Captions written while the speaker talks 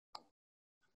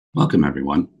Welcome,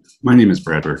 everyone. My name is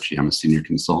Brad Birchie. I'm a senior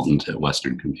consultant at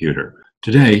Western Computer.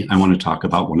 Today, I want to talk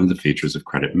about one of the features of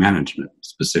credit management.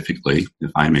 Specifically,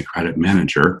 if I'm a credit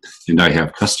manager and I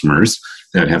have customers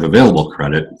that have available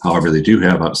credit, however, they do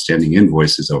have outstanding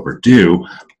invoices overdue,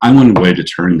 I want a way to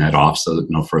turn that off so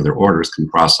that no further orders can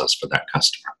process for that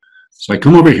customer. So I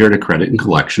come over here to Credit and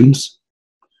Collections,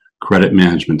 Credit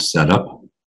Management Setup,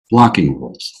 Blocking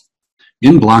Rules.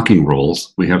 In blocking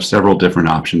rules, we have several different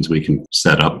options we can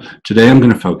set up. Today, I'm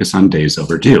going to focus on days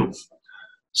overdue.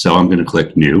 So I'm going to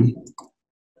click New.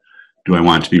 Do I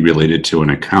want it to be related to an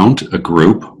account, a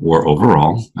group, or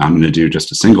overall? I'm going to do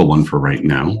just a single one for right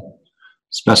now.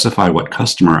 Specify what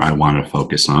customer I want to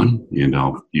focus on, and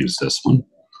I'll use this one.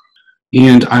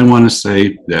 And I want to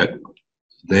say that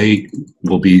they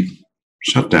will be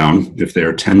shut down if they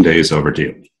are 10 days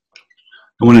overdue.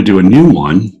 I want to do a new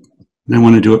one. And I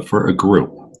want to do it for a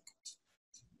group.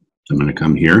 I'm going to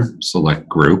come here, select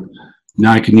group.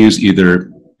 Now I can use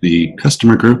either the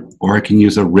customer group or I can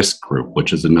use a risk group,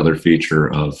 which is another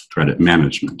feature of credit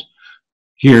management.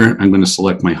 Here, I'm going to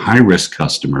select my high-risk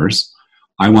customers.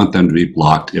 I want them to be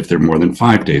blocked if they're more than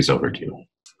 5 days overdue.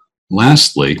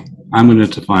 Lastly, I'm going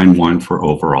to define one for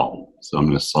overall. So I'm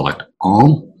going to select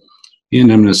all,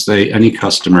 and I'm going to say any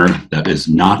customer that is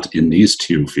not in these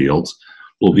two fields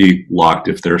will be locked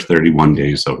if they're 31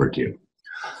 days overdue.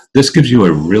 This gives you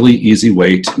a really easy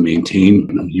way to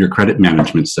maintain your credit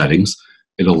management settings.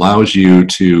 It allows you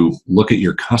to look at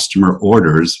your customer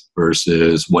orders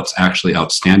versus what's actually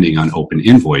outstanding on open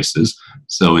invoices.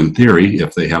 So in theory,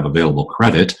 if they have available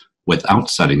credit,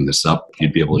 without setting this up,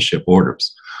 you'd be able to ship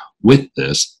orders. With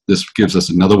this gives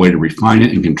us another way to refine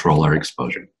it and control our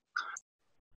exposure.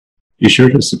 Be sure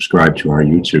to subscribe to our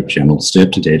YouTube channel to stay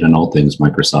up to date on all things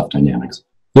Microsoft Dynamics.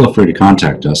 Feel free to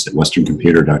contact us at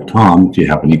westerncomputer.com if you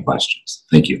have any questions.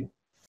 Thank you.